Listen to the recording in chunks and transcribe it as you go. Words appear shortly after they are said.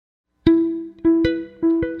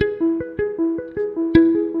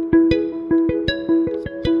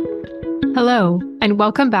Hello, and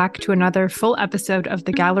welcome back to another full episode of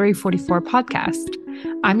the Gallery 44 podcast.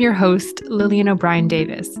 I'm your host, Lillian O'Brien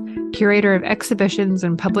Davis, curator of exhibitions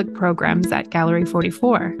and public programs at Gallery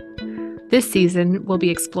 44. This season, we'll be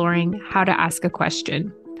exploring how to ask a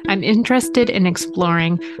question. I'm interested in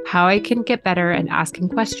exploring how I can get better at asking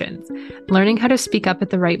questions, learning how to speak up at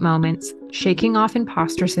the right moments, shaking off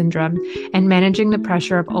imposter syndrome, and managing the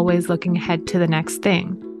pressure of always looking ahead to the next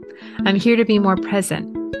thing. I'm here to be more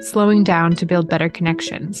present, slowing down to build better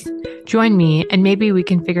connections. Join me, and maybe we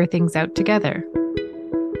can figure things out together.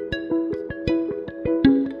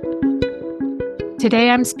 Today,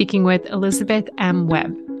 I'm speaking with Elizabeth M.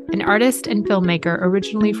 Webb, an artist and filmmaker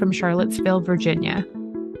originally from Charlottesville, Virginia.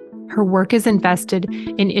 Her work is invested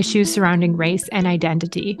in issues surrounding race and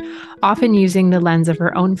identity, often using the lens of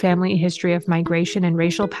her own family history of migration and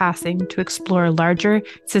racial passing to explore larger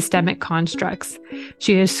systemic constructs.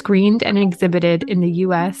 She has screened and exhibited in the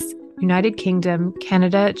US, United Kingdom,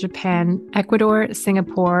 Canada, Japan, Ecuador,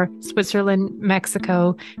 Singapore, Switzerland,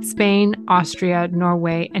 Mexico, Spain, Austria,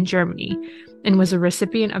 Norway, and Germany, and was a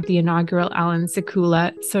recipient of the inaugural Alan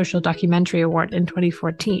Sekula Social Documentary Award in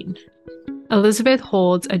 2014. Elizabeth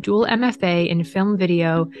holds a dual MFA in film,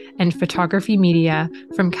 video, and photography media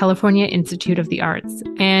from California Institute of the Arts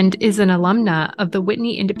and is an alumna of the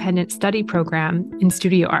Whitney Independent Study Program in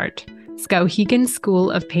Studio Art, Skowhegan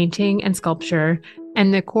School of Painting and Sculpture,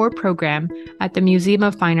 and the core program at the Museum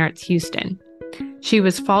of Fine Arts, Houston. She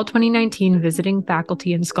was fall 2019 visiting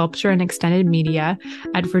faculty in sculpture and extended media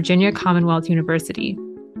at Virginia Commonwealth University.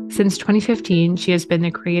 Since 2015, she has been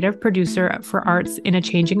the creative producer for Arts in a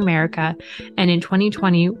Changing America, and in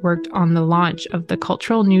 2020 worked on the launch of the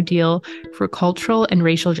Cultural New Deal for Cultural and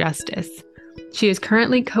Racial Justice. She is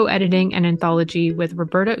currently co-editing an anthology with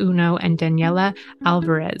Roberta Uno and Daniela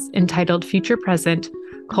Alvarez entitled Future Present: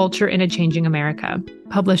 Culture in a Changing America,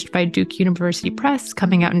 published by Duke University Press,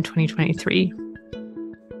 coming out in 2023.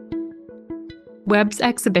 Webb's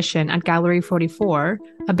exhibition at Gallery 44,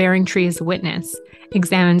 A Bearing Tree as a Witness,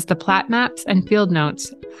 examines the plat maps and field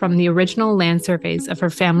notes from the original land surveys of her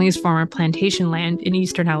family's former plantation land in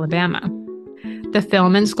eastern Alabama. The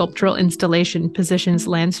film and sculptural installation positions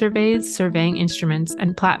land surveys, surveying instruments,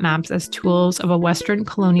 and plat maps as tools of a Western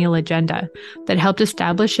colonial agenda that helped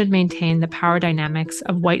establish and maintain the power dynamics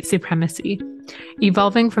of white supremacy.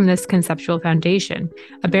 Evolving from this conceptual foundation,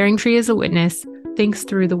 A Bearing Tree as a Witness thinks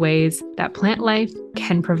through the ways that plant life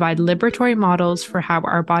can provide liberatory models for how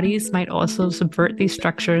our bodies might also subvert these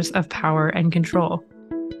structures of power and control.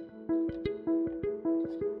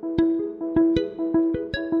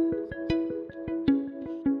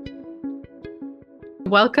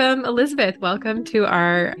 Welcome, Elizabeth. Welcome to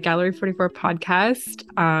our Gallery 44 podcast.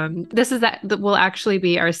 This will actually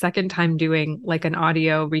be our second time doing like an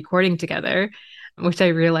audio recording together, which I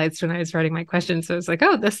realized when I was writing my questions. So I was like,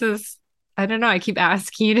 oh, I don't know. I keep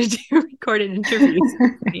asking you to do recorded interviews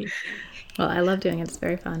with me. Well, I love doing it. It's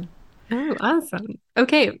very fun. Oh, awesome.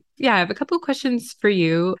 Okay. Yeah, I have a couple of questions for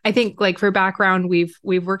you. I think like for background, we've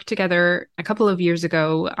worked together a couple of years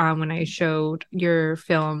ago when I showed your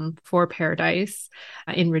film For Paradise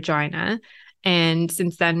in Regina. And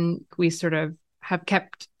since then, we sort of have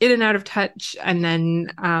kept in and out of touch. And then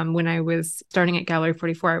when I was starting at Gallery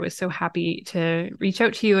 44, I was so happy to reach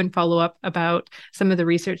out to you and follow up about some of the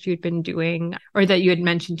research you'd been doing, or that you had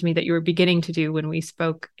mentioned to me that you were beginning to do when we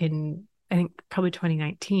spoke in, I think, probably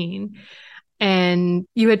 2019. And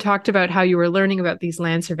you had talked about how you were learning about these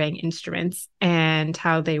land surveying instruments and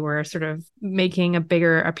how they were sort of making a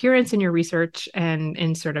bigger appearance in your research and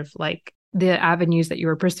in sort of like the avenues that you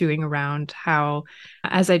were pursuing around how,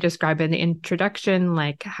 as I described in the introduction,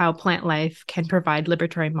 like how plant life can provide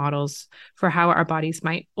liberatory models for how our bodies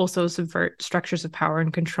might also subvert structures of power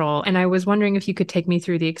and control. And I was wondering if you could take me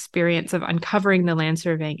through the experience of uncovering the land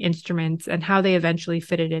surveying instruments and how they eventually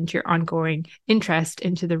fitted into your ongoing interest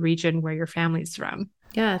into the region where your family's from.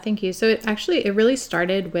 Yeah, thank you. So it really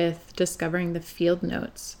started with discovering the field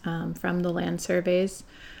notes from the land surveys.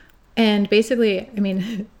 And basically, I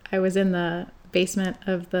mean, I was in the basement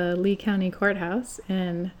of the Lee County Courthouse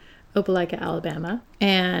in Opelika, Alabama,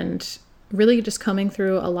 and really just combing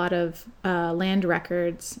through a lot of land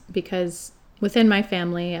records because within my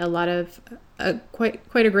family,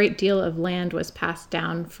 quite a great deal of land was passed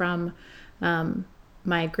down from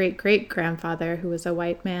my great-great-grandfather, who was a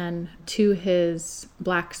white man, to his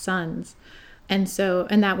black sons. And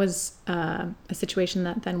that was a situation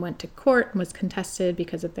that then went to court and was contested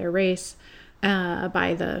because of their race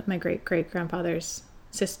by my great-great-grandfather's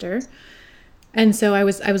sister. And so I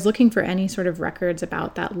was looking for any sort of records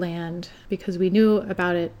about that land because we knew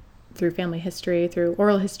about it through family history, through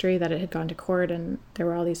oral history, that it had gone to court, and there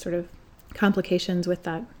were all these sort of complications with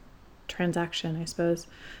that transaction, I suppose,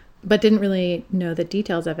 but didn't really know the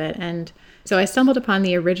details of it. And so I stumbled upon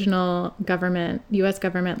the original U.S.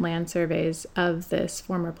 government land surveys of this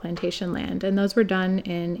former plantation land, and those were done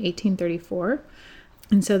in 1834.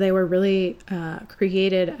 And so they were really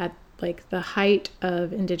created at like the height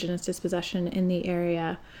of indigenous dispossession in the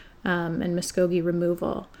area and Muskogee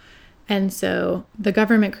removal. And so the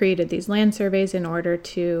government created these land surveys in order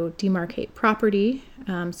to demarcate property,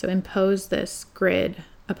 so impose this grid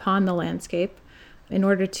upon the landscape in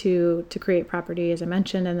order to create property, as I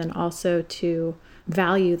mentioned, and then also to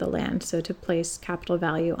value the land, so to place capital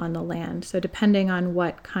value on the land. So depending on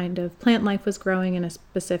what kind of plant life was growing in a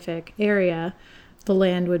specific area, the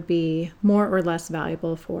land would be more or less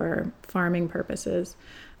valuable for farming purposes.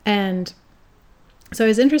 And so I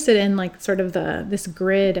was interested in like sort of this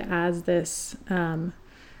grid as this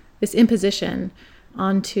imposition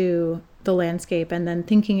onto the landscape, and then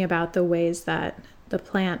thinking about the ways that the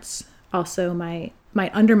plants also might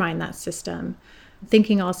undermine that system.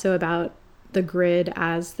 Thinking also about the grid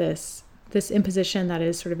as this imposition that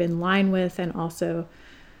is sort of in line with and also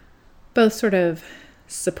both sort of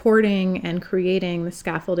supporting and creating the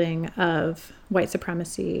scaffolding of white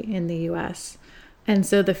supremacy in the U.S. And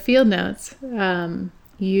so the field notes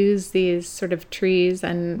use these sort of trees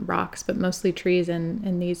and rocks, but mostly trees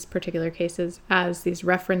in these particular cases, as these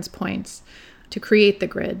reference points to create the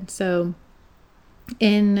grid. So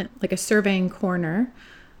in like a surveying corner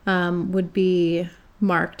would be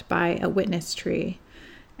marked by a witness tree.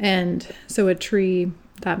 And so a tree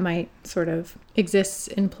that might sort of exist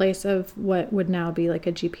in place of what would now be like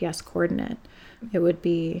a GPS coordinate. It would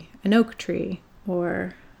be an oak tree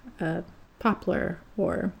or a poplar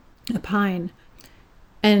or a pine.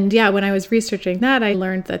 And yeah, when I was researching that, I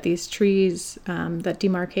learned that these trees that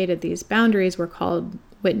demarcated these boundaries were called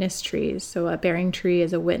witness trees. So a bearing tree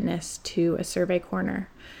is a witness to a survey corner.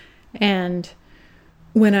 And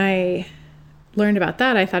when I learned about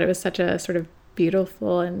that, I thought it was such a sort of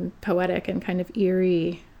beautiful and poetic and kind of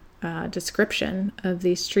eerie description of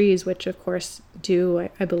these trees, which of course do,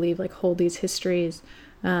 I believe, like hold these histories.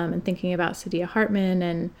 And thinking about Saidiya Hartman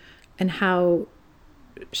and how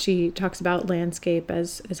she talks about landscape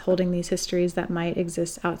as holding these histories that might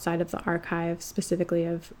exist outside of the archive, specifically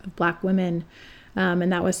of Black women.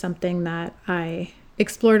 And that was something that I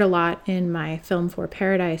explored a lot in my film For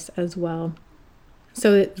Paradise as well.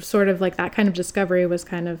 So it sort of like that kind of discovery was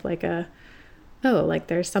kind of like like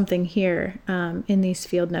there's something here in these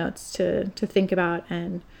field notes to think about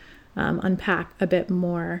and unpack a bit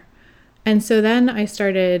more. And so then I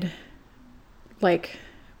started like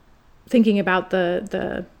thinking about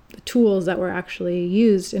the tools that were actually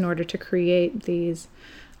used in order to create these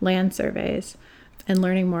land surveys and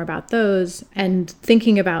learning more about those and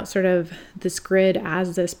thinking about sort of this grid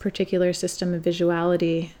as this particular system of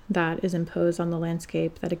visuality that is imposed on the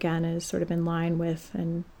landscape that again is sort of in line with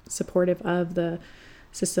and supportive of the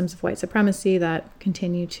systems of white supremacy that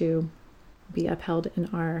continue to be upheld in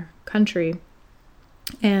our country.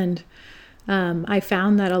 And I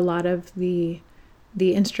found that a lot of the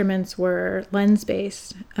instruments were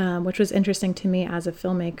lens-based, which was interesting to me as a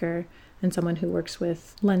filmmaker and someone who works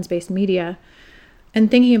with lens-based media, and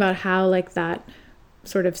thinking about how like that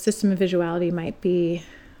sort of system of visuality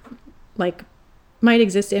might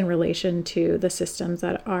exist in relation to the systems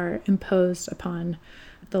that are imposed upon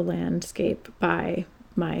the landscape by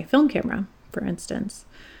my film camera, for instance,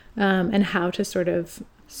 and how to sort of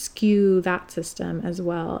skew that system as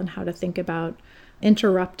well, and how to think about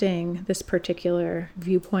interrupting this particular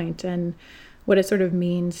viewpoint and what it sort of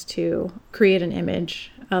means to create an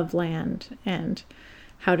image of land, and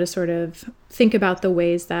how to sort of think about the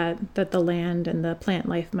ways that the land and the plant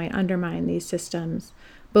life might undermine these systems,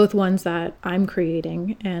 both ones that I'm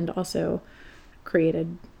creating and also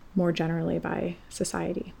created more generally by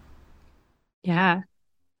society. Yeah.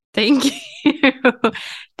 Thank you.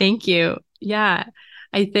 Thank you. Yeah.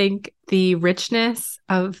 I think the richness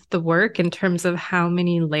of the work in terms of how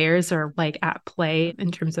many layers are like at play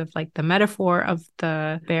in terms of like the metaphor of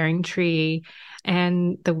the bearing tree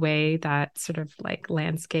and the way that sort of like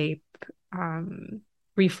landscape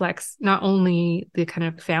reflects not only the kind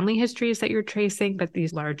of family histories that you're tracing, but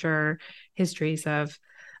these larger histories of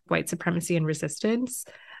white supremacy and resistance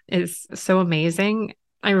is so amazing.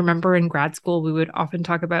 I remember in grad school, we would often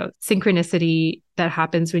talk about synchronicity that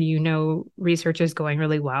happens when you know research is going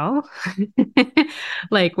really well,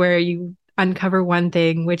 like where you uncover one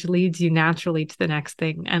thing, which leads you naturally to the next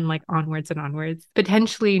thing and like onwards and onwards,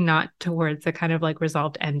 potentially not towards a kind of like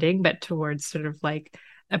resolved ending, but towards sort of like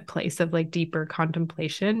a place of like deeper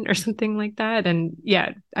contemplation or something like that. And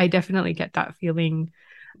yeah, I definitely get that feeling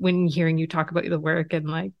when hearing you talk about the work and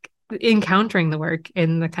like encountering the work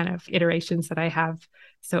in the kind of iterations that I have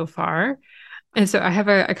so far. And so I have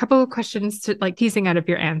a couple of questions to like teasing out of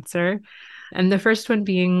your answer. And the first one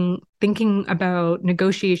being thinking about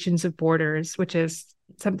negotiations of borders, which is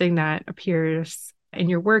something that appears in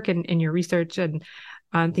your work and in your research, and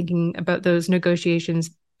thinking about those negotiations,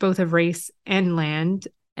 both of race and land.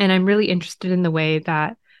 And I'm really interested in the way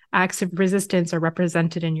that acts of resistance are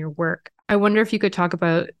represented in your work. I wonder if you could talk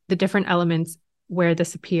about the different elements where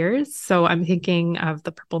this appears. So I'm thinking of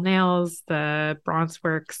the purple nails, the bronze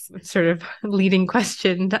works, sort of leading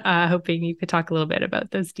question, hoping you could talk a little bit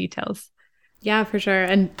about those details. Yeah, for sure.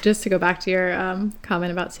 And just to go back to your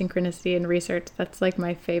comment about synchronicity and research, that's like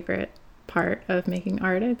my favorite part of making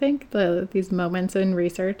art, I think. These moments in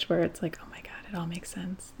research where it's like, oh my God, it all makes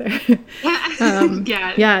sense.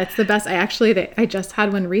 Yeah, it's the best. I just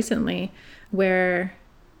had one recently where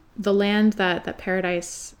the land that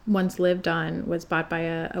Paradise once lived on was bought by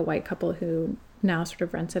a white couple who now sort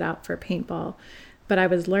of rents it out for paintball. But I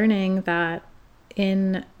was learning that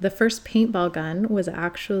in the first paintball gun was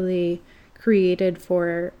actually created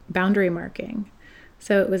for boundary marking.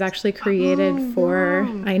 So it was actually created for,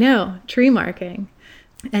 I know, tree marking.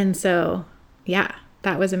 And so, yeah,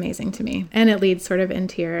 that was amazing to me. And it leads sort of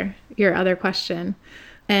into your other question.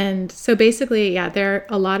 And so basically, yeah, there are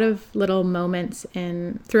a lot of little moments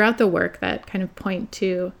throughout the work that kind of point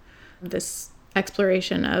to this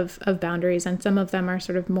exploration of boundaries. And some of them are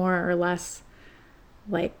sort of more or less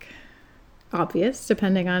like obvious,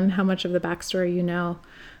 depending on how much of the backstory you know.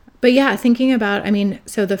 But yeah, thinking about,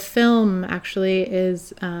 so the film actually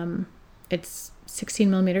is, it's 16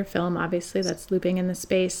 millimeter film, obviously, that's looping in the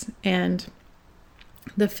space. And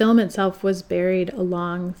the film itself was buried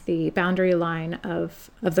along the boundary line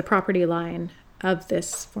of the property line of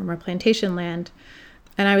this former plantation land.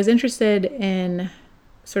 And I was interested in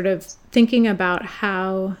sort of thinking about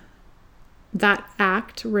how that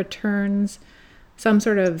act returns some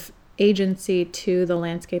sort of agency to the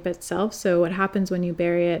landscape itself. So what happens when you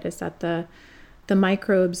bury it is that the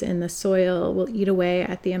microbes in the soil will eat away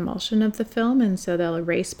at the emulsion of the film, and so they'll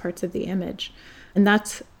erase parts of the image. And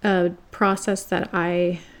that's a process that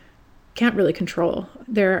I can't really control.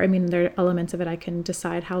 There are elements of it I can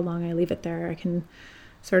decide how long I leave it there. I can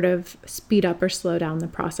sort of speed up or slow down the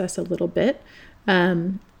process a little bit.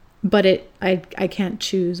 But I can't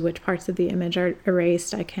choose which parts of the image are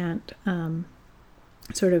erased. I can't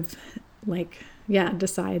sort of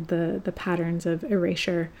decide the patterns of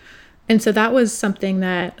erasure. And so that was something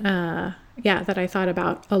that I thought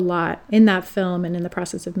about a lot in that film and in the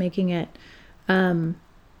process of making it. And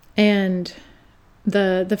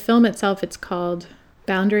the film itself, it's called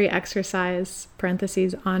Boundary Exercise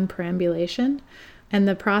 (on Perambulation). And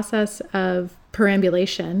the process of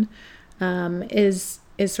perambulation is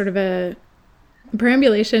sort of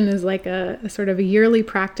perambulation is like a sort of a yearly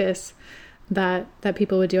practice that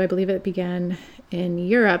people would do. I believe it began in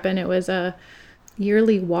Europe, and it was a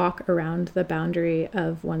yearly walk around the boundary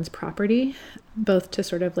of one's property, both to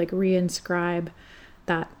sort of like reinscribe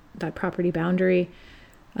that property boundary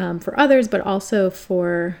for others, but also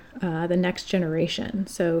for the next generation.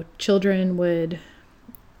 So children would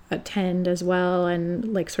attend as well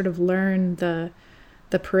and like sort of learn the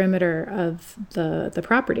perimeter of the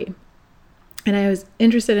property. And I was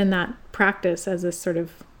interested in that practice as this sort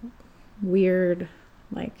of weird,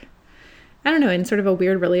 in sort of a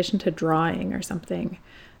weird relation to drawing or something.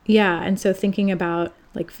 Yeah, and so thinking about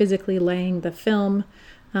like physically laying the film,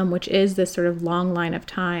 which is this sort of long line of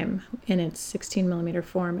time in its 16 millimeter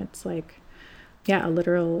form. It's like, a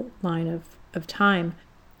literal line of time,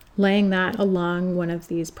 laying that along one of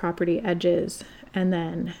these property edges, and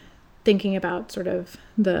then thinking about sort of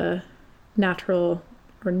the natural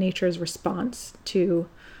or nature's response to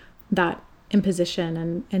that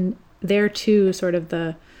imposition. And there too, sort of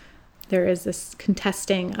there is this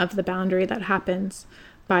contesting of the boundary that happens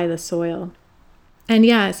by the soil.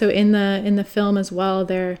 And so in the film as well,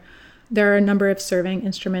 there are a number of serving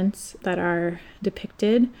instruments that are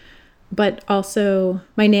depicted, but also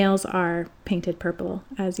my nails are painted purple,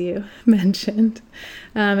 as you mentioned.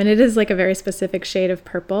 And it is like a very specific shade of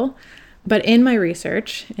purple. But in my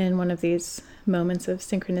research, in one of these moments of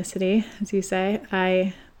synchronicity, as you say,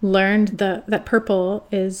 I learned that purple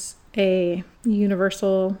is a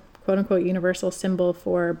universal, quote unquote, universal symbol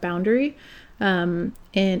for boundary,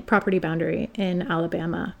 in property boundary in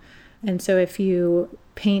Alabama. And so if you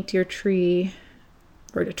paint your tree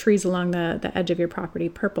or the trees along the edge of your property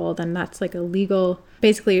purple, then that's like a legal,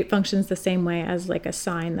 basically it functions the same way as like a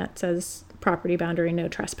sign that says property boundary, no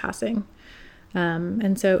trespassing.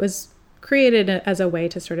 And so it was created as a way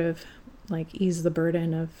to sort of like ease the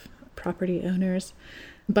burden of property owners.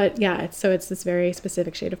 But yeah, it's this very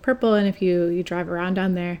specific shade of purple. And if you drive around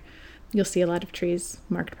down there, you'll see a lot of trees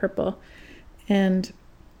marked purple. And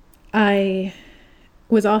I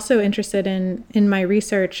was also interested in my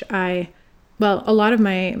research. A lot of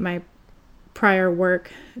my prior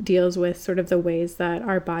work deals with sort of the ways that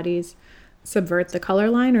our bodies subvert the color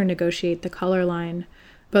line or negotiate the color line,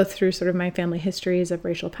 both through sort of my family histories of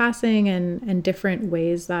racial passing and different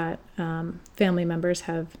ways that family members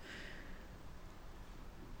have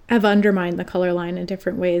undermined the color line in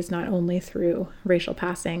different ways, not only through racial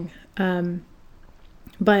passing.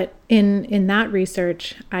 But in that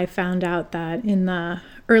research, I found out that in the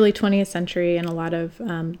early 20th century, and a lot of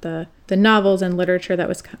the novels and literature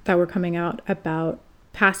that were coming out about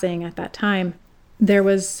passing at that time, there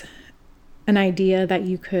was an idea that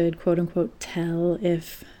you could, quote unquote, tell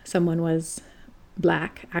if someone was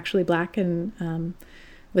actually black, and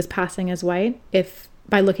was passing as white, if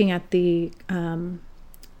by looking at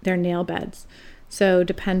their nail beds. So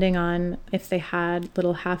depending on if they had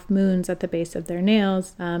little half moons at the base of their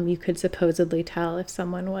nails, you could supposedly tell if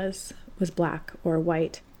someone was black or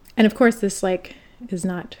white. And of course, this is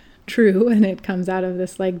not true, and it comes out of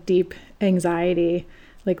this deep anxiety,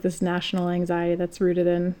 this national anxiety that's rooted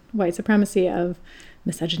in white supremacy of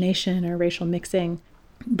miscegenation or racial mixing.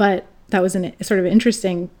 But that was a sort of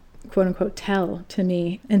interesting, quote unquote, tell to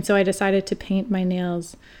me. And so I decided to paint my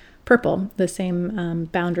nails purple, the same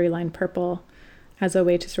boundary line purple, as a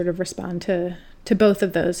way to sort of respond to both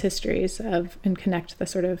of those histories and connect the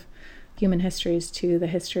sort of human histories to the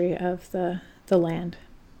history of the land.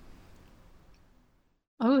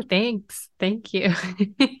 Oh, thanks. Thank you.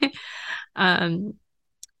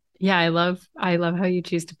 Yeah, I love how you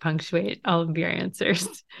choose to punctuate all of your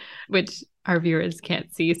answers, which our viewers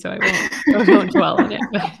can't see, so I won't dwell on it,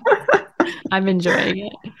 but I'm enjoying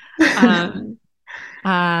it.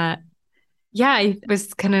 Yeah,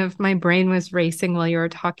 my brain was racing while you were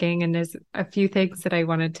talking, and there's a few things that I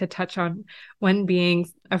wanted to touch on. One being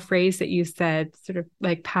a phrase that you said, sort of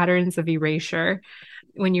like patterns of erasure,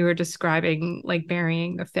 when you were describing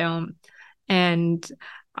burying the film. And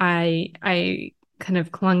I kind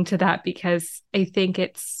of clung to that because I think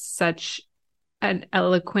it's such an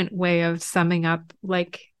eloquent way of summing up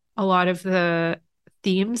a lot of the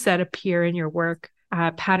themes that appear in your work.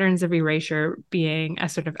 Patterns of erasure being a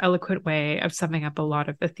sort of eloquent way of summing up a lot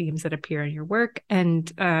of the themes that appear in your work, and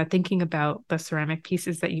thinking about the ceramic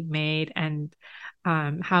pieces that you've made and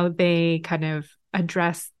how they kind of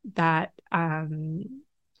address that.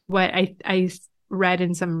 What I read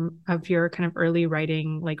in some of your kind of early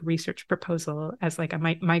writing, research proposal, as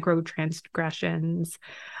a micro transgressions,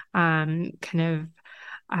 kind of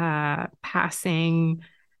passing,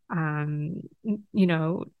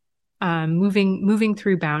 moving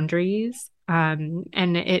through boundaries. And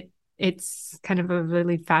it's kind of a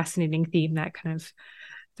really fascinating theme that kind of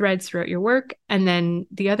threads throughout your work. And then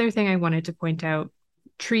the other thing I wanted to point out,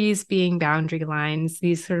 trees being boundary lines,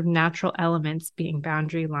 these sort of natural elements being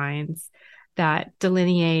boundary lines that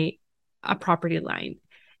delineate a property line.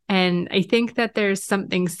 And I think that there's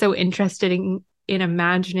something so interesting in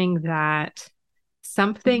imagining that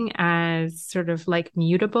something as sort of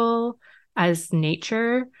mutable as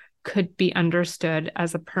nature could be understood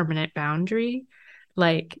as a permanent boundary.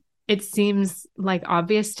 It seems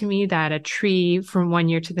obvious to me that a tree from one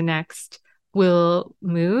year to the next will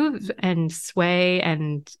move and sway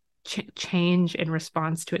and change in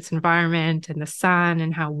response to its environment and the sun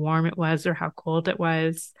and how warm it was or how cold it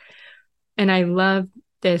was. And I love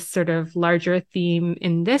this sort of larger theme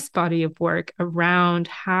in this body of work around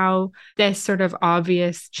how this sort of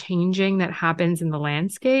obvious changing that happens in the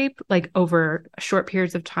landscape, over short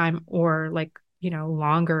periods of time or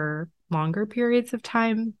longer periods of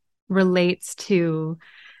time, relates to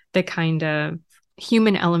the kind of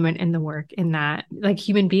human element in the work, in that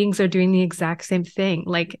human beings are doing the exact same thing.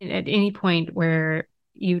 At any point where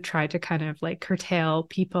you try to kind of curtail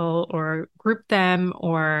people or group them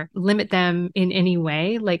or limit them in any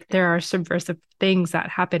way, there are subversive things that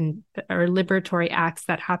happen, or liberatory acts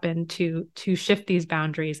that happen to shift these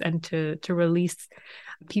boundaries and to release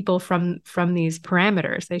people from these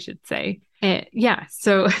parameters, I should say. Yeah,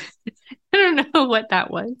 so I don't know what that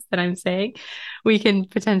was that I'm saying. We can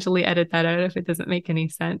potentially edit that out if it doesn't make any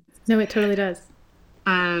sense. No, it totally does.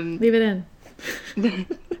 Leave it in.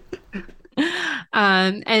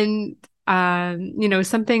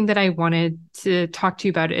 Something that I wanted to talk to you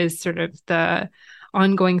about is sort of the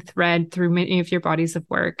ongoing thread through many of your bodies of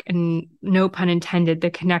work, and no pun intended, the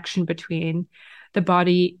connection between the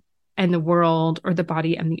body and the world, or the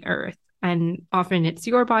body and the earth. And often it's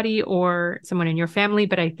your body or someone in your family,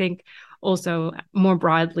 but I think also more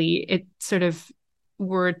broadly, it sort of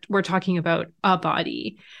we're talking about a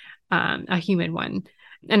body, a human one.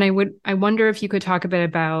 And I wonder if you could talk a bit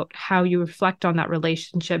about how you reflect on that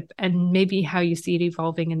relationship and maybe how you see it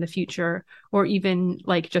evolving in the future, or even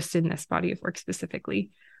like just in this body of work specifically.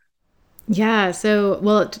 Yeah. So,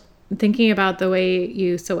 well, thinking about the way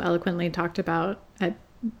you so eloquently talked about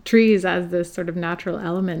trees as this sort of natural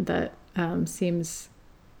element that seems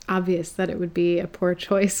obvious that it would be a poor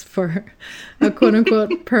choice for a quote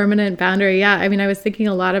unquote permanent boundary. Yeah. I mean, I was thinking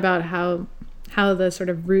a lot about how the sort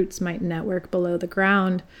of roots might network below the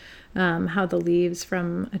ground, how the leaves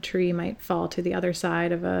from a tree might fall to the other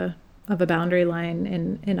side of a boundary line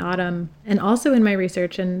in autumn. And also in my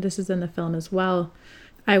research, and this is in the film as well,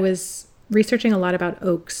 I was researching a lot about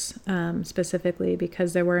oaks, specifically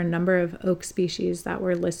because there were a number of oak species that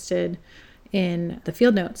were listed in the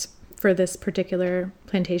field notes for this particular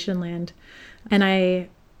plantation land. And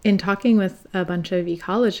in talking with a bunch of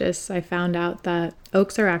ecologists, I found out that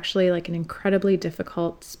oaks are actually like an incredibly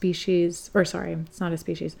difficult species, or sorry, it's not a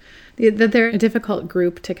species, that they're a difficult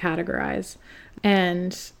group to categorize.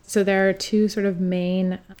 And so there are two sort of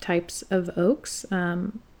main types of oaks.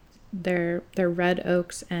 They're red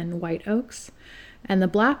oaks and white oaks. And the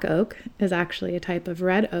black oak is actually a type of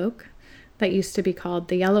red oak that used to be called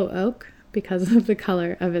the yellow oak because of the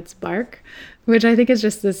color of its bark, which I think is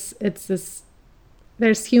just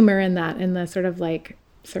there's humor in that, in the sort of like,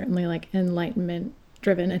 certainly like Enlightenment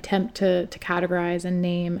driven attempt to categorize and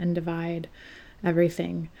name and divide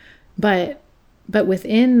everything. But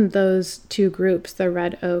within those two groups, the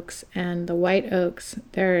red oaks and the white oaks,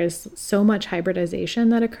 there is so much hybridization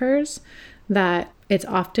that occurs that it's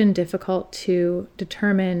often difficult to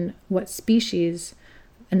determine what species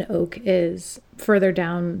an oak is further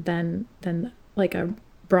down than like a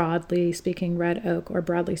broadly speaking red oak or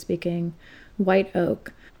broadly speaking white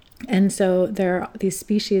oak. And so there are these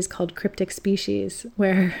species called cryptic species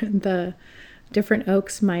where the different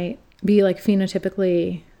oaks might be like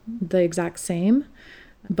phenotypically the exact same,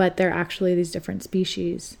 but they're actually these different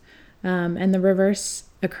species. And the reverse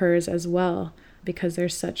occurs as well because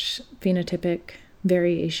there's such phenotypic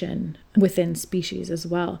variation within species as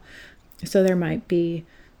well. So there might be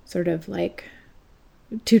sort of like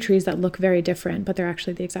two trees that look very different, but they're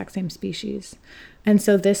actually the exact same species. And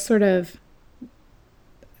so this sort of,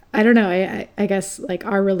 I don't know, I guess like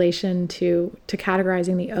our relation to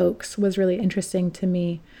categorizing the oaks was really interesting to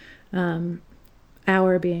me.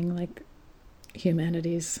 Our being like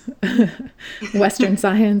humanities, Western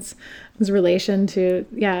science, was relation to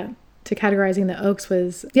categorizing the oaks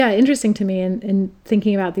was interesting to me, and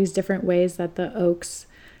thinking about these different ways that the oaks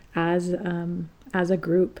as a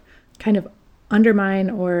group kind of undermine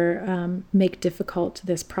or make difficult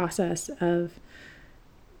this process of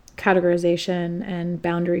categorization and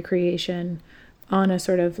boundary creation on a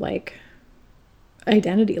sort of like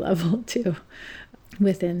identity level too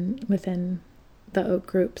within the oak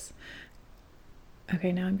groups.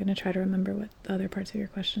 Okay, now I'm going to try to remember what the other parts of your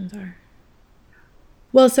questions are.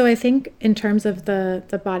 Well, so I think in terms of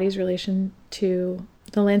the body's relation to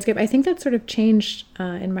the landscape, I think that sort of changed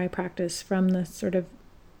in my practice from the sort of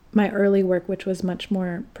my early work, which was much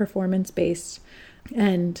more performance-based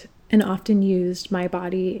and often used my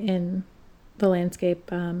body in the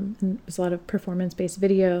landscape. And it was a lot of performance-based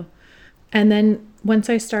video. And then once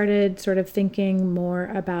I started sort of thinking more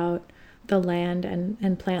about the land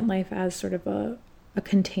and plant life as sort of a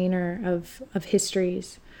container of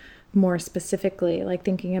histories, more specifically, like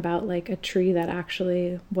thinking about like a tree that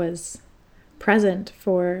actually was present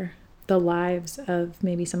for the lives of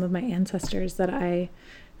maybe some of my ancestors that I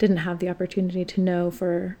didn't have the opportunity to know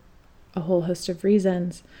for a whole host of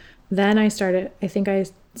reasons. Then I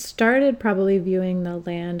started probably viewing the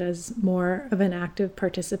land as more of an active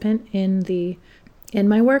participant in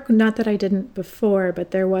my work. Not that I didn't before,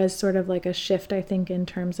 but there was sort of like a shift, I think, in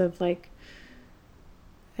terms of like,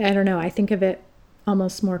 I don't know, I think of it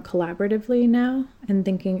almost more collaboratively now, and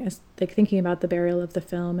thinking about the burial of the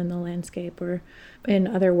film in the landscape, or in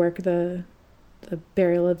other work, the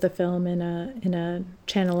burial of the film in a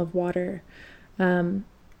channel of water, and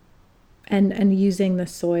using the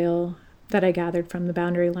soil that I gathered from the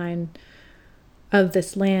boundary line of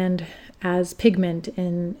this land as pigment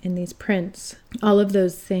in these prints. All of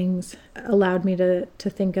those things allowed me to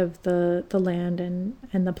think of the land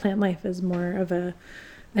and the plant life as more of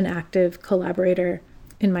an active collaborator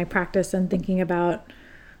in my practice, and thinking about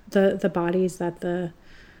the bodies that the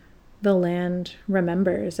land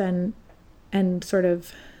remembers, and sort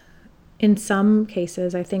of in some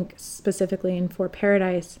cases, I think specifically in For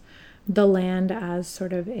Paradise, the land as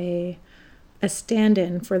sort of a a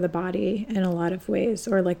stand-in for the body in a lot of ways,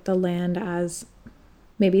 or like the land as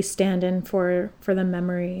maybe stand-in for the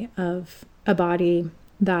memory of a body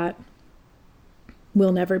that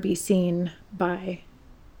will never be seen by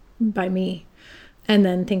me. And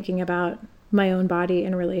then thinking about my own body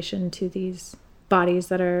in relation to these bodies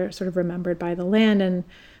that are sort of remembered by the land, and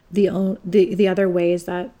the other ways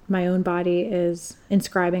that my own body is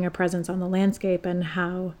inscribing a presence on the landscape, and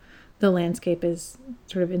how the landscape is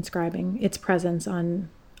sort of inscribing its presence on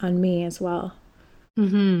me as well.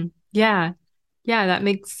 Mm-hmm. Yeah. Yeah, that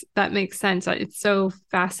makes sense. It's so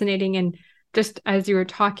fascinating. And just as you were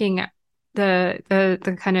talking,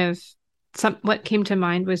 the kind of what came to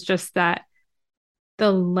mind was just that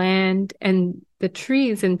the land and the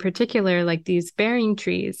trees in particular, like these bearing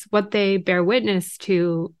trees, what they bear witness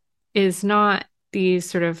to is not these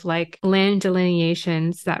sort of like land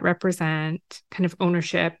delineations that represent kind of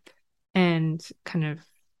ownership and kind of,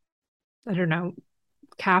 I don't know,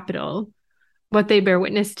 capital. What they bear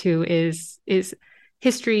witness to is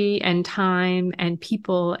history and time and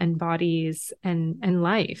people and bodies and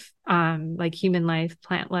life, like human life,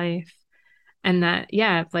 plant life, and that,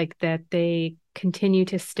 yeah, like that they continue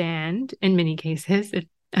to stand in many cases,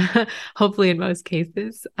 hopefully in most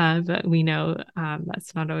cases, but we know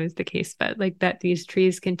that's not always the case, but like that these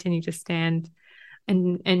trees continue to stand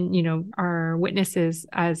and are witnesses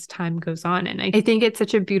as time goes on. And I think it's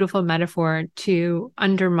such a beautiful metaphor to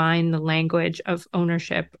undermine the language of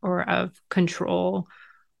ownership or of control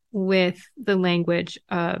with the language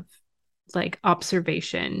of like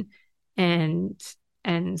observation and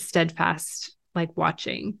steadfast like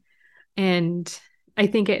watching. And I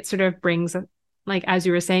think it sort of brings, like as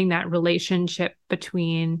you were saying, that relationship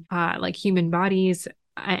between like human bodies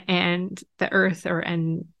and the earth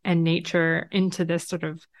and nature into this sort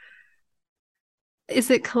of,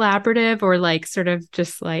 is it collaborative or like sort of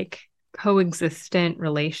just like coexistent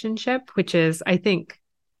relationship, which is, I think,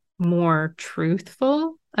 more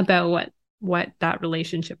truthful about what that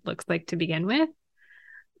relationship looks like to begin with,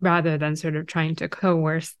 rather than sort of trying to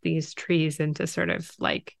coerce these trees into sort of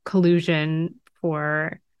like collusion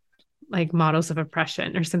for like models of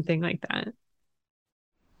oppression or something like that.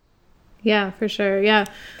 Yeah, for sure. Yeah.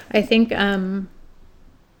 I think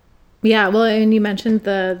yeah, well, and you mentioned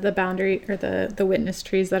the boundary or the witness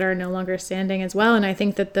trees that are no longer standing as well. And I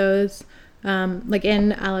think that those like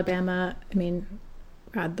in Alabama, I mean,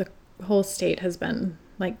 God, the whole state has been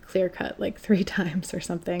like clear cut like 3 times or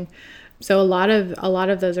something. So a lot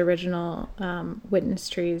of those original witness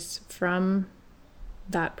trees from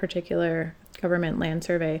that particular government land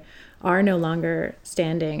survey are no longer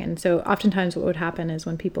standing. And so oftentimes what would happen is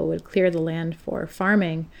when people would clear the land for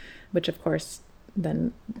farming, which of course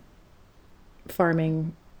then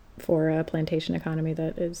farming for a plantation economy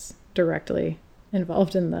that is directly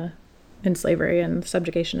involved in slavery and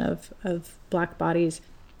subjugation of Black bodies,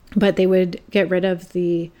 but they would get rid of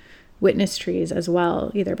the witness trees as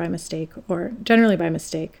well, either by mistake or generally by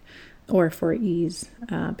mistake or for ease,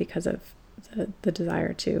 because of the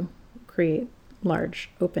desire to create large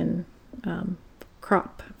open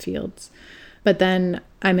crop fields. But then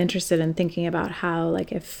I'm interested in thinking about how,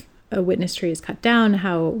 like, if a witness tree is cut down,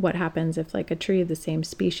 what happens if like a tree of the same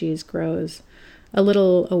species grows a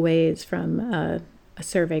little a ways from a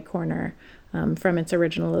survey corner from its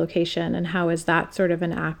original location, and how is that sort of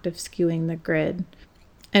an act of skewing the grid?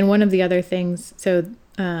 And one of the other things, so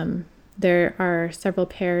there are several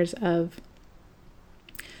pairs of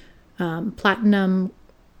platinum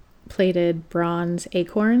plated bronze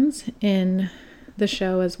acorns in the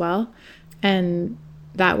show as well. And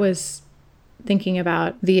that was thinking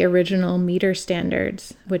about the original meter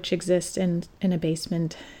standards, which exist in a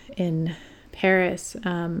basement in Paris.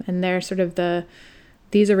 And they're sort of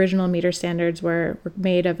these original meter standards were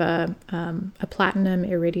made of a platinum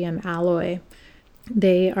iridium alloy.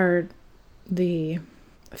 They are the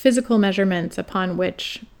physical measurements upon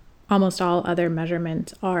which almost all other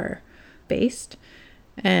measurements are based.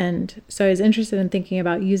 And so I was interested in thinking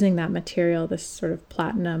about using that material, this sort of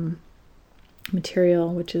platinum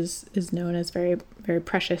material, which is known as very, very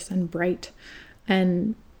precious and bright,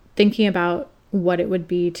 and thinking about what it would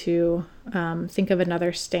be to think of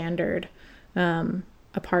another standard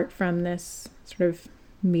apart from this sort of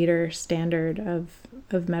meter standard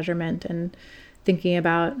of measurement, and thinking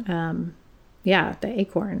about the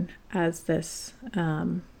acorn as this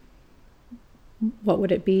what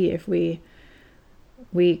would it be if we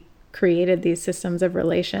created these systems of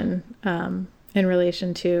relation in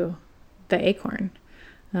relation to the acorn,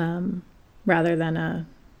 rather than a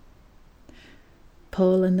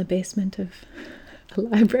pole in the basement of a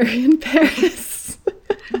library in Paris.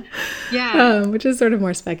 Yeah. Which is sort of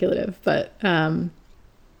more speculative, but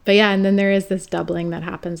yeah, and then there is this doubling that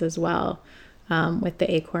happens as well with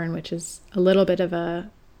the acorn, which is a little bit of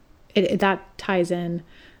that ties in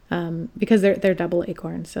because they're double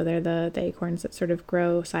acorns, so they're the acorns that sort of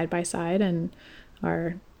grow side by side and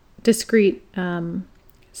are discrete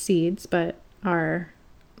seeds, but are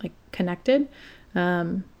like connected.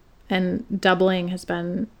 And doubling has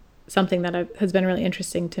been something that has been really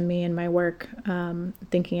interesting to me in my work,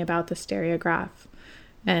 thinking about the stereograph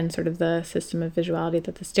and sort of the system of visuality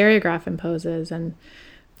that the stereograph imposes, and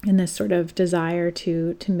in this sort of desire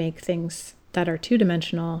to make things that are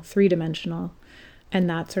two-dimensional, three-dimensional, and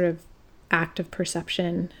that sort of act of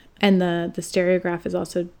perception. And the stereograph is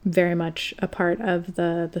also very much a part of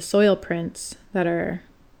the soil prints that are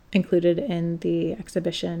included in the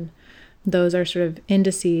exhibition. Those are sort of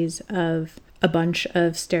indices of a bunch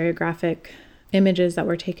of stereographic images that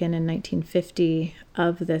were taken in 1950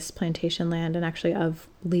 of this plantation land, and actually of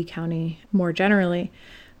Lee County more generally,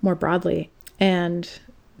 more broadly. And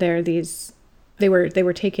they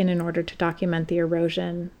were taken in order to document the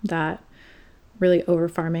erosion that really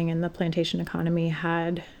over-farming and the plantation economy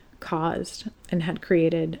had caused and had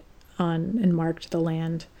created on and marked the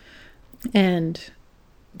land.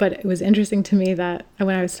 But it was interesting to me that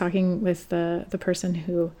when I was talking with the person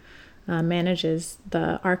who manages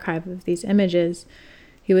the archive of these images,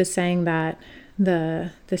 he was saying that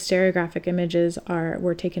the stereographic images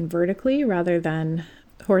were taken vertically rather than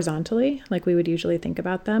horizontally, like we would usually think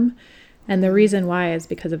about them. And the reason why is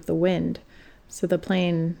because of the wind. So the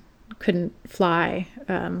plane couldn't fly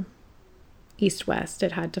east-west.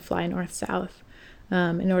 It had to fly north-south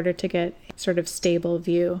in order to get a sort of stable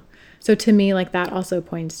view. So to me, like, that also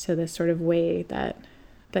points to this sort of way that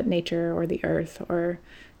nature or the earth or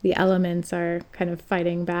the elements are kind of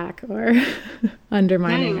fighting back or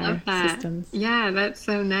undermining our systems. Yeah, that's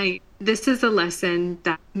so nice. This is a lesson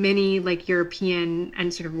that many like European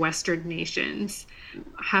and sort of Western nations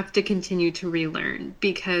have to continue to relearn,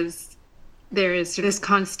 because there is this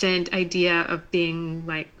constant idea of being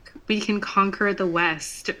like, we can conquer the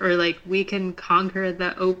West, or like we can conquer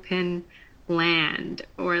the open land,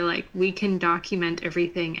 or like we can document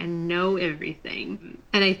everything and know everything.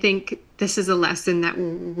 And I think this is a lesson that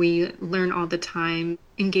we learn all the time,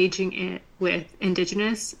 engaging it with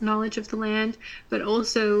indigenous knowledge of the land, but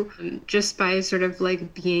also just by sort of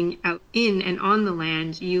like being out in and on the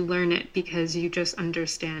land, you learn it because you just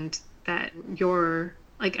understand that your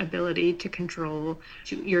like ability to control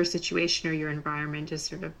your situation or your environment is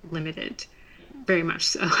sort of limited, very much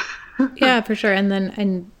so. Yeah, for sure.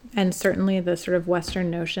 And certainly the sort of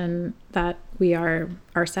Western notion that we are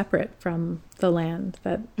separate from the land,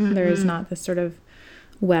 that there is not this sort of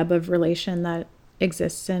web of relation that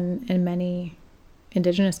exists in many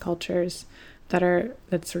indigenous cultures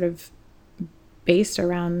that's sort of based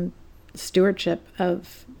around stewardship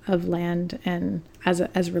of land and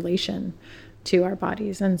as relation to our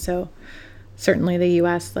bodies. And so certainly the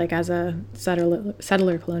US, like as a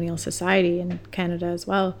settler colonial society, and Canada as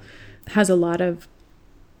well, has a lot of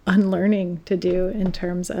unlearning to do in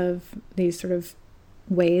terms of these sort of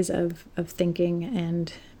ways of thinking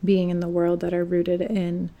and being in the world that are rooted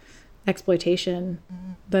in exploitation,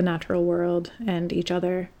 the natural world, and each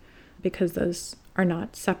other, because those are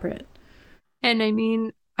not separate. And I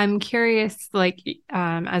mean, I'm curious, like,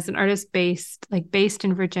 as an artist based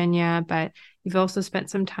in Virginia, but you've also spent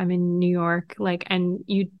some time in New York, like, and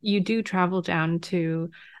you do travel down to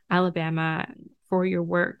Alabama for your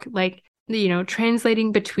work, like, you know,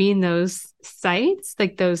 translating between those sites,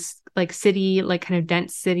 like those like city, like kind of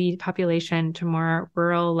dense city population to more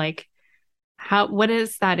rural, like what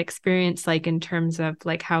is that experience like in terms of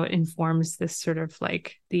like how it informs this sort of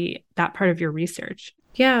like that part of your research?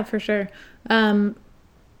 Yeah, for sure.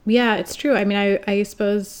 Yeah, it's true. I mean, I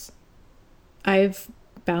suppose I've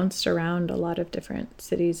bounced around a lot of different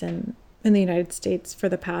cities in the United States for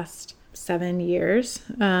the past 7 years.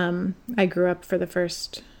 I grew up for the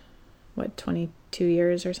first 22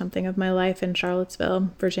 years or something of my life in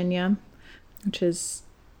Charlottesville, Virginia, which is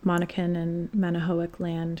Monacan and Manahoac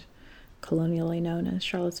land, colonially known as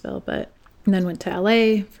Charlottesville. And then went to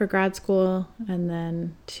LA for grad school, and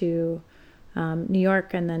then to New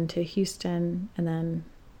York, and then to Houston, and then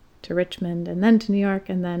to Richmond, and then to New York,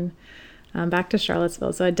 and then back to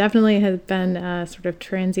Charlottesville. So I definitely have been a sort of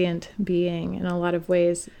transient being in a lot of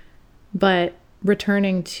ways. But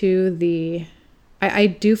returning to I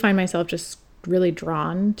do find myself just really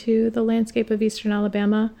drawn to the landscape of Eastern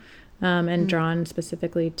Alabama, and drawn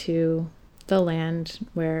specifically to the land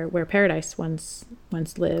where Paradise once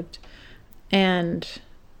lived. And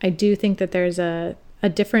I do think that there's a a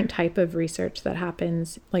different type of research that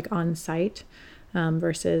happens like on site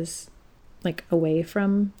versus like away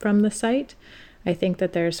from the site. I think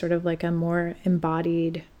that there's sort of like a more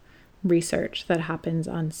embodied research that happens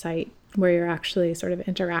on site where you're actually sort of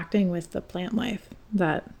interacting with the plant life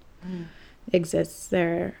that exists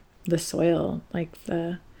there, the soil, like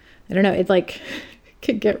I don't know, it like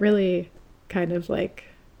could get really kind of like,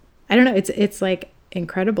 I don't know, it's like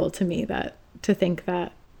incredible to me that to think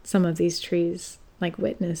that some of these trees like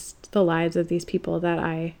witnessed the lives of these people that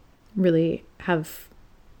I really have,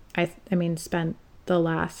 I mean, spent the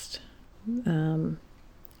last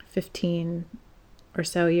 15 or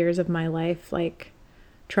so years of my life like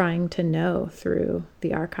trying to know through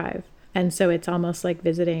the archive. And so it's almost like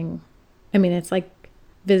visiting, I mean, it's like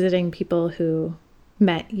visiting people who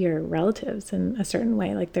met your relatives in a certain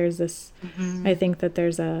way. Like there's this, I think that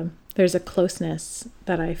there's a closeness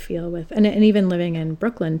that I feel with, and even living in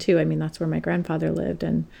Brooklyn too. I mean, that's where my grandfather lived,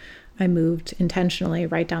 and I moved intentionally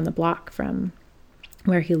right down the block from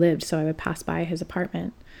where he lived. So I would pass by his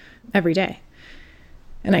apartment every day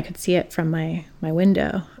and I could see it from my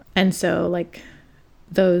window. And so like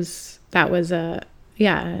that was an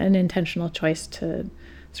intentional choice to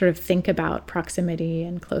sort of think about proximity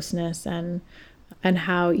and closeness and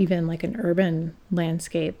how even like an urban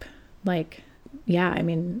landscape, like, yeah, I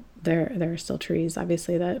mean, there are still trees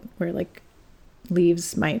obviously that where like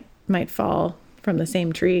leaves might fall from the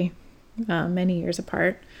same tree many years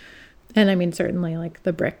apart. And I mean, certainly like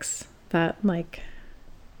the bricks that like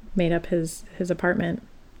made up his apartment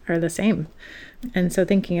are the same. And so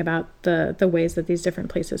thinking about the ways that these different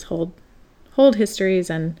places hold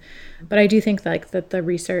histories, but I do think like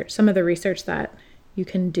that some of the research that you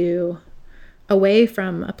can do away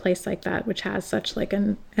from a place like that, which has such like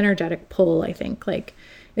an energetic pull, I think like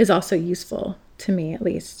is also useful to me, at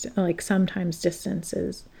least. Like sometimes distance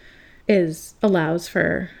allows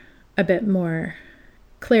for a bit more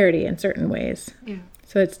clarity in certain ways. Yeah.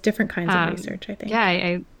 So it's different kinds of research, I think. Yeah,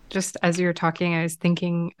 I just, as you were talking, I was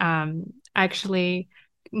thinking, actually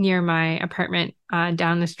near my apartment,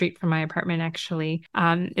 down the street from my apartment, actually,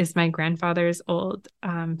 is my grandfather's old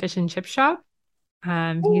fish and chip shop. He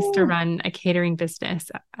used to run a catering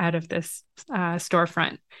business out of this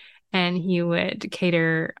storefront, and he would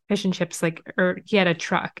cater fish and chips, or he had a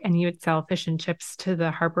truck and he would sell fish and chips to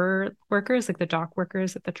the harbor workers, like the dock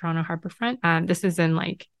workers at the Toronto Harborfront. This is in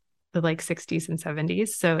like the 60s and 70s.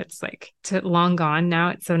 So it's like long gone now.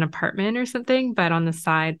 It's an apartment or something, but on the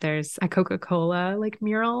side, there's a Coca-Cola like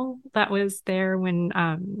mural that was there when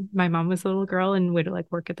my mom was a little girl and would like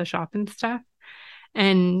work at the shop and stuff.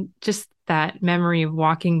 And just that memory of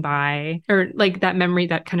walking by, or like that memory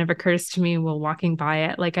that kind of occurs to me while walking by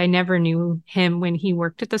it. Like I never knew him when he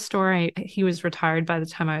worked at the store. He was retired by the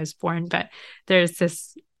time I was born, but there's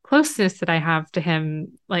this closeness that I have to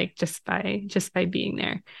him, like just by being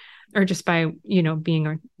there, or just by,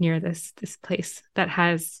 being near this place that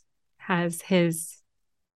has his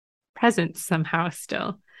presence somehow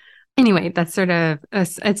still. Anyway, that's sort of,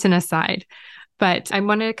 it's an aside. But I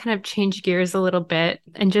want to kind of change gears a little bit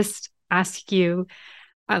and just ask you,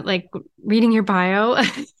 like reading your bio,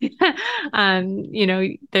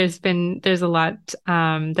 there's a lot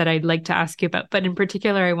that I'd like to ask you about, but in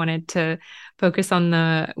particular, I wanted to focus on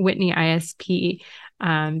the Whitney ISP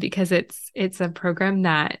because it's a program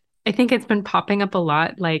that I think it's been popping up a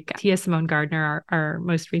lot. Like Tia Simone Gardner, our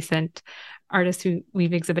most recent artist who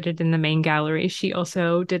we've exhibited in the main gallery, she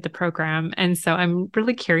also did the program. And so I'm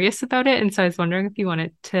really curious about it. And so I was wondering if you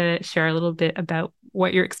wanted to share a little bit about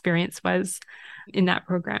what your experience was in that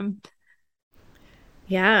program.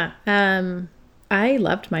 Yeah. I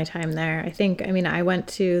loved my time there. I went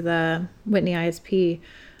to the Whitney ISP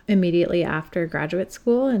immediately after graduate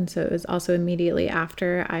school. And so it was also immediately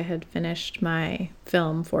after I had finished my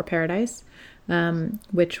film For Paradise,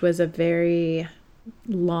 which was a very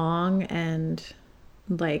long and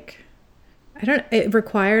it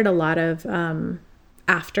required a lot of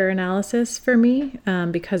after analysis for me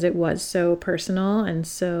because it was so personal and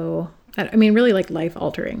so, really like life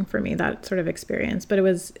altering for me, that sort of experience. But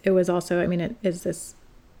it was also, it is this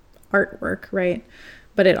artwork, right?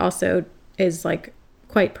 But it also is like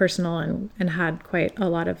quite personal and had quite a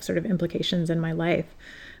lot of sort of implications in my life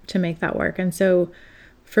to make that work. And so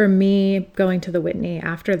for me, going to the Whitney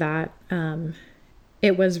after that,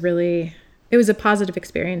 it was a positive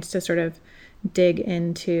experience to sort of dig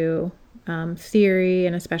into theory,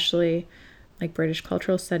 and especially like British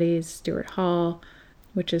cultural studies, Stuart Hall,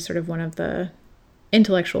 which is sort of one of the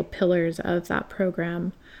intellectual pillars of that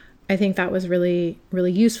program. I think that was really,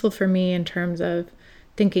 really useful for me in terms of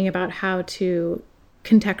thinking about how to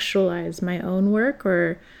contextualize my own work,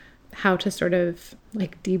 or how to sort of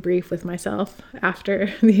like debrief with myself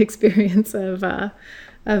after the experience of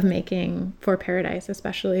making For Paradise,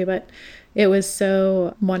 especially. But it was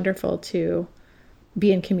so wonderful to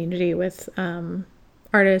be in community with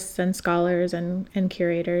artists and scholars and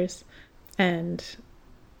curators, and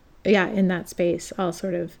yeah, in that space, all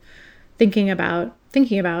sort of thinking about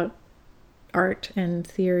art and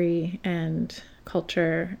theory and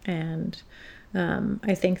culture. And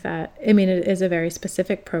I think that, I mean, it is a very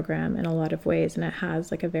specific program in a lot of ways, and it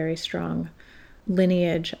has like a very strong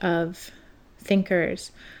lineage of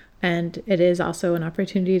thinkers. And it is also an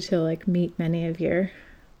opportunity to like meet many of your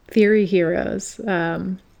theory heroes.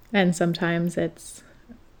 And sometimes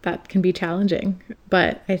that can be challenging,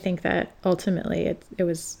 but I think that ultimately it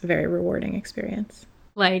was a very rewarding experience.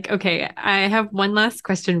 Like, okay, I have one last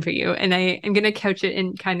question for you, and I'm going to couch it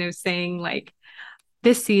in kind of saying like,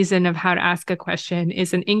 this season of How to Ask a Question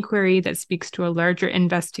is an inquiry that speaks to a larger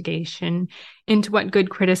investigation into what good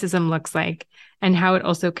criticism looks like and how it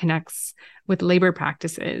also connects with labor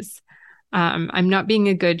practices. I'm not being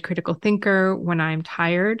a good critical thinker when I'm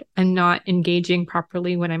tired and not engaging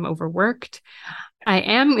properly when I'm overworked. I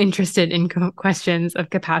am interested in questions of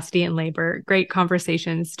capacity and labor. Great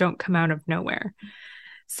conversations don't come out of nowhere.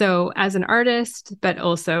 So as an artist, but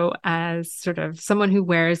also as sort of someone who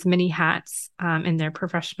wears many hats in their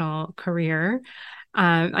professional career,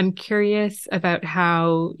 I'm curious about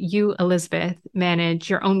how you, Elizabeth, manage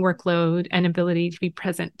your own workload and ability to be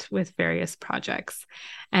present with various projects.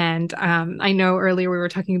 And I know earlier we were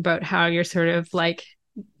talking about how you're sort of like,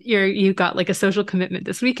 you got like a social commitment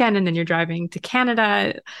this weekend, and then you're driving to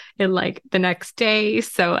Canada in like the next day.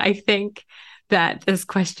 So I think that this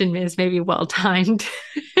question is maybe well timed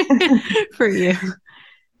for you.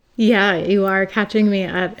 Yeah, you are catching me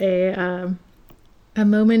at a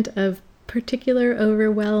moment of particular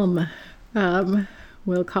overwhelm,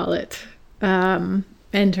 we'll call it,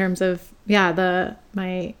 in terms of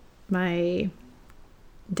my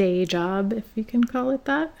day job, if you can call it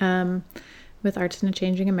that, with Arts in a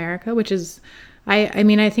Changing America, which is, I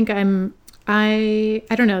mean, I think I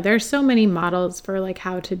don't know, there's so many models for like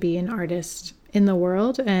how to be an artist in the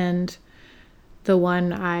world, and the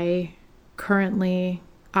one I currently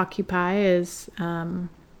occupy is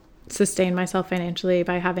sustain myself financially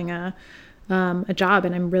by having a job,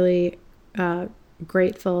 and I'm really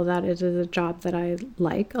grateful that it is a job that I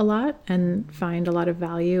like a lot and find a lot of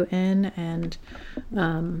value in, and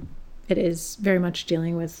it is very much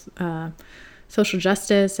dealing with social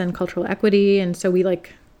justice and cultural equity, and so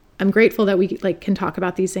I'm grateful that we like can talk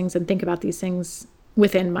about these things and think about these things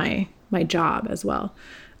within my job as well,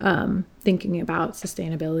 thinking about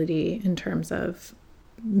sustainability in terms of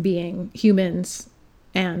being humans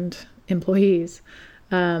and employees,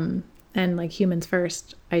 and like humans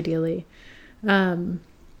first, ideally.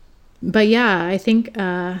 But yeah, I think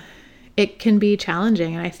it can be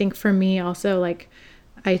challenging. And I think for me also, like,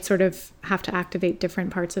 I sort of have to activate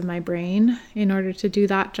different parts of my brain in order to do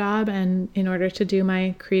that job and in order to do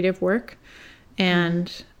my creative work.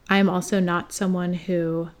 And I'm also not someone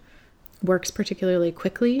who works particularly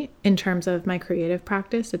quickly in terms of my creative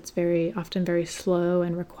practice. It's very often very slow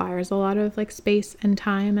and requires a lot of like space and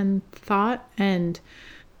time and thought. And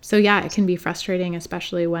so, yeah, it can be frustrating,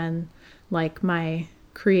 especially when like my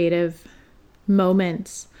creative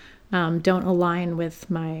moments don't align with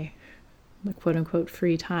my quote unquote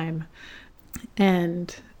free time.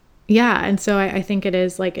 And yeah, and so I think it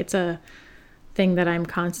is like, it's a thing that I'm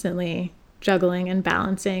constantly juggling and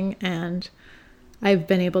balancing, and I've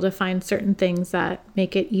been able to find certain things that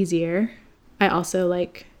make it easier. I also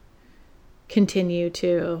like continue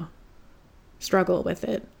to struggle with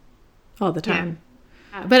it all the time.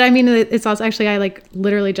 Yeah. But I mean, it's also actually, I like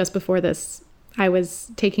literally just before this, I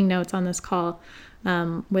was taking notes on this call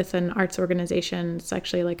with an arts organization. It's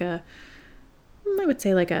actually like I would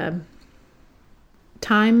say like a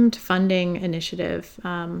timed funding initiative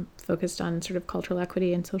focused on sort of cultural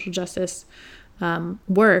equity and social justice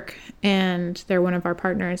work, and they're one of our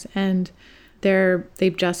partners, and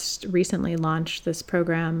they've just recently launched this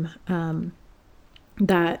program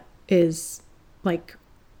that is like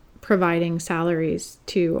providing salaries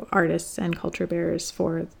to artists and culture bearers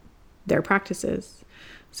for their practices.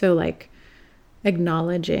 So like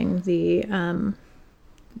acknowledging the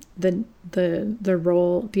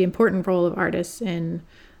role, the important role of artists in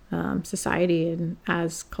society and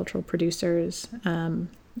as cultural producers,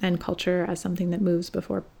 and culture as something that moves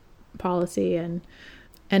before policy, and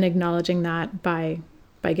acknowledging that by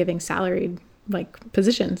giving salaried like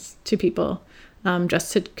positions to people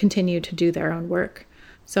just to continue to do their own work.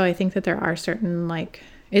 So I think that there are certain, like,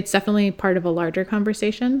 it's definitely part of a larger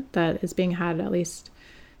conversation that is being had, at least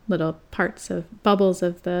little parts of bubbles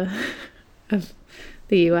of the of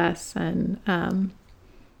the US. And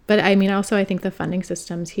but I mean, also I think the funding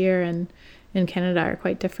systems here and in Canada are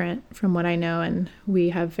quite different from what I know, and we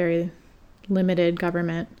have very limited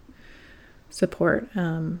government support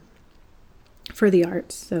for the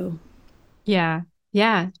arts. So yeah,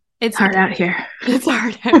 it's hard out here. It's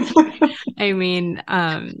hard out here. I mean,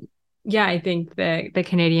 yeah, I think the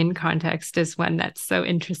Canadian context is one that's so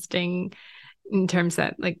interesting in terms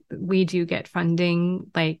that like we do get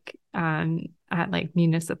funding like at like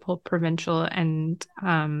municipal, provincial, and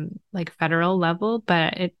like federal level,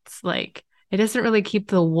 but it's like it doesn't really keep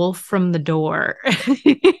the wolf from the door.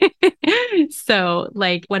 So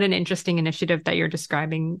like what an interesting initiative that you're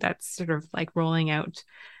describing that's sort of like rolling out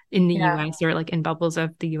in the US or like in bubbles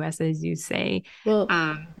of the US, as you say. Well,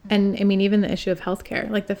 and I mean, even the issue of healthcare,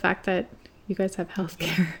 like the fact that you guys have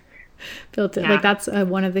healthcare built in, like that's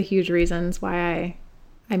one of the huge reasons why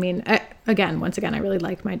once again, I really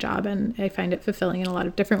like my job and I find it fulfilling in a lot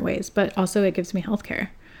of different ways, but also it gives me healthcare.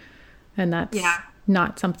 And that's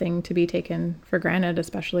not something to be taken for granted,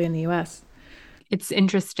 especially in the US. It's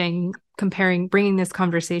interesting bringing this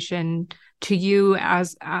conversation to you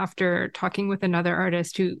as after talking with another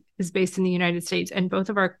artist who is based in the United States. And both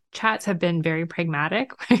of our chats have been very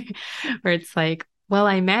pragmatic, where it's like, well,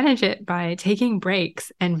 I manage it by taking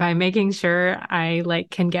breaks and by making sure I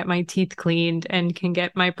like can get my teeth cleaned and can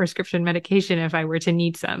get my prescription medication if I were to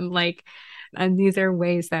need some. Like, and these are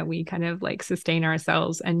ways that we kind of like sustain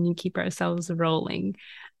ourselves and keep ourselves rolling.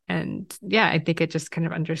 And yeah, I think it just kind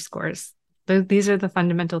of underscores these are the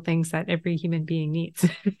fundamental things that every human being needs.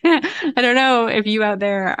 I don't know if you out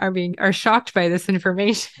there are shocked by this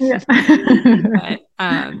information. But,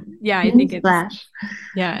 I think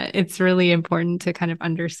it's really important to kind of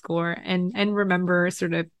underscore and remember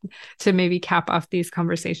sort of to maybe cap off these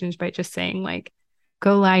conversations by just saying like,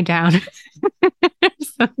 go lie down.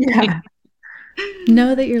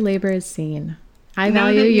 Know that your labor is seen. I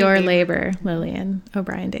value your labor, Lillian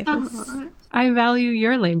O'Brien Davis. I value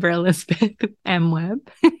your labor, Elizabeth M. Webb.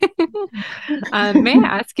 May I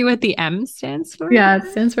ask you what the M stands for? Yeah,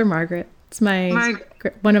 it stands for Margaret. It's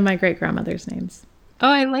one of my great grandmother's names. Oh,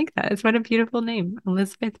 I like that. It's what a beautiful name,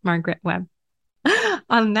 Elizabeth Margaret Webb.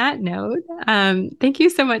 On that note, thank you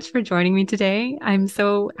so much for joining me today. I'm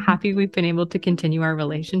so happy we've been able to continue our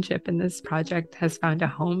relationship, and this project has found a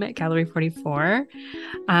home at Gallery 44.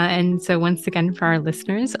 And so once again, for our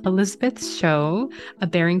listeners, Elizabeth's show, A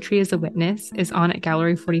Bearing Tree as a Witness, is on at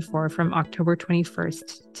Gallery 44 from October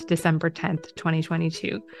 21st to December 10th,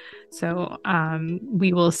 2022. So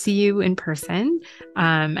we will see you in person.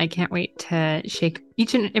 I can't wait to shake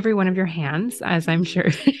each and every one of your hands, as I'm sure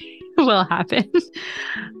will happen.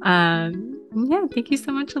 Thank you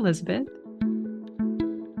so much, Elizabeth.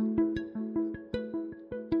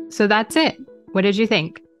 So that's it. What did you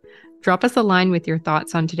think? Drop us a line with your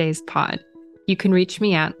thoughts on today's pod. You can reach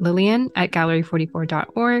me at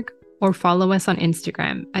lillian@gallery44.org or follow us on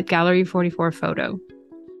Instagram at gallery44photo.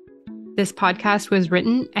 This podcast was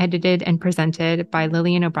written, edited, and presented by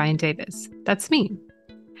Lillian O'Brien Davis. That's me.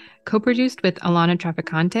 Co-produced with Alana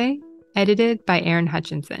Traficante, edited by Aaron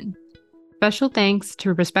Hutchinson. Special thanks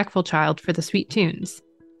to Respectful Child for the sweet tunes.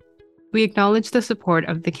 We acknowledge the support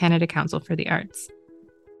of the Canada Council for the Arts.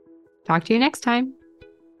 Talk to you next time.